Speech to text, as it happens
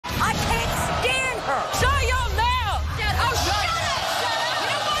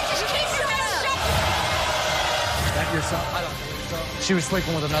She was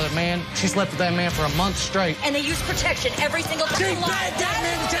sleeping with another man. She slept with that man for a month straight. And they used protection every single time. She begged that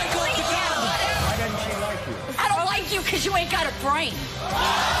man to take off the condom. Why doesn't she like you? I don't like you because you ain't got a brain.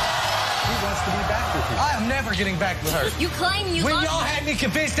 She wants to be back with you. I am never getting back with her. You claim you When love y'all her. had me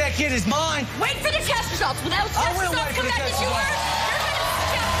convinced that kid is mine. Wait for the test results. Without test will results wait for come the back test as you were, results.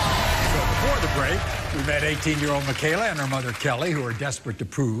 you're gonna So before the break, we met 18-year-old Mickayla and her mother Kelly, who are desperate to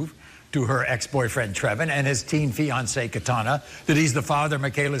prove to her ex-boyfriend Trevin and his teen fiancée Katana that he's the father of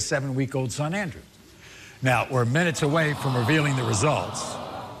Mickayla's 7-week-old son Andrew. Now, we're minutes away from revealing the results.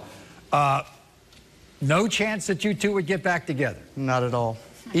 No chance that you two would get back together? Not at all.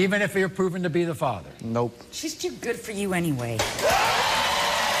 Even if you're proven to be the father? Nope. She's too good for you anyway.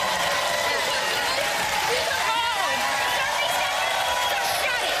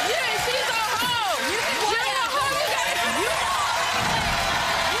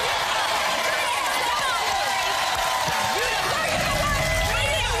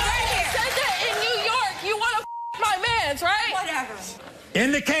 Right? Whatever.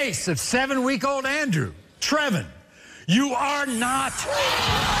 In the case of 7-week-old Andrew, Trevin, you are not.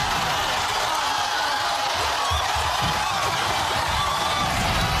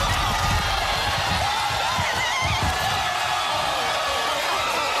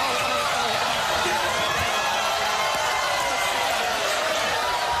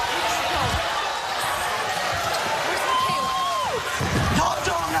 Talk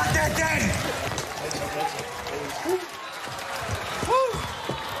to him like that, Daddy.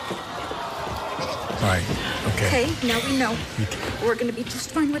 All right, okay. Okay, now we know. We're gonna be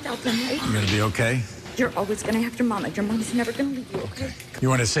just fine without them, right? You're gonna be okay? You're always gonna have your mama. Your mom's never gonna leave you, okay? You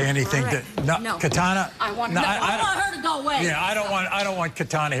want to say anything All right. to No. Katana? I want No, no, I I want her to go away. Yeah, I don't want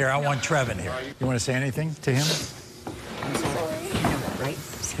Katana here. I want Trevin here. You want to say anything to him? Right?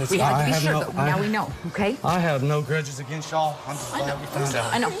 We had to be sure, but now we know, okay? I have no grudges against y'all. I'm just glad we found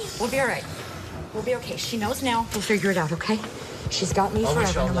out. I know. We'll be all right. We'll be okay. She knows now. We'll figure it out, okay? She's got me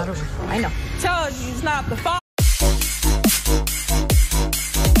forever, no matter what. I know. Tell her she's not the father.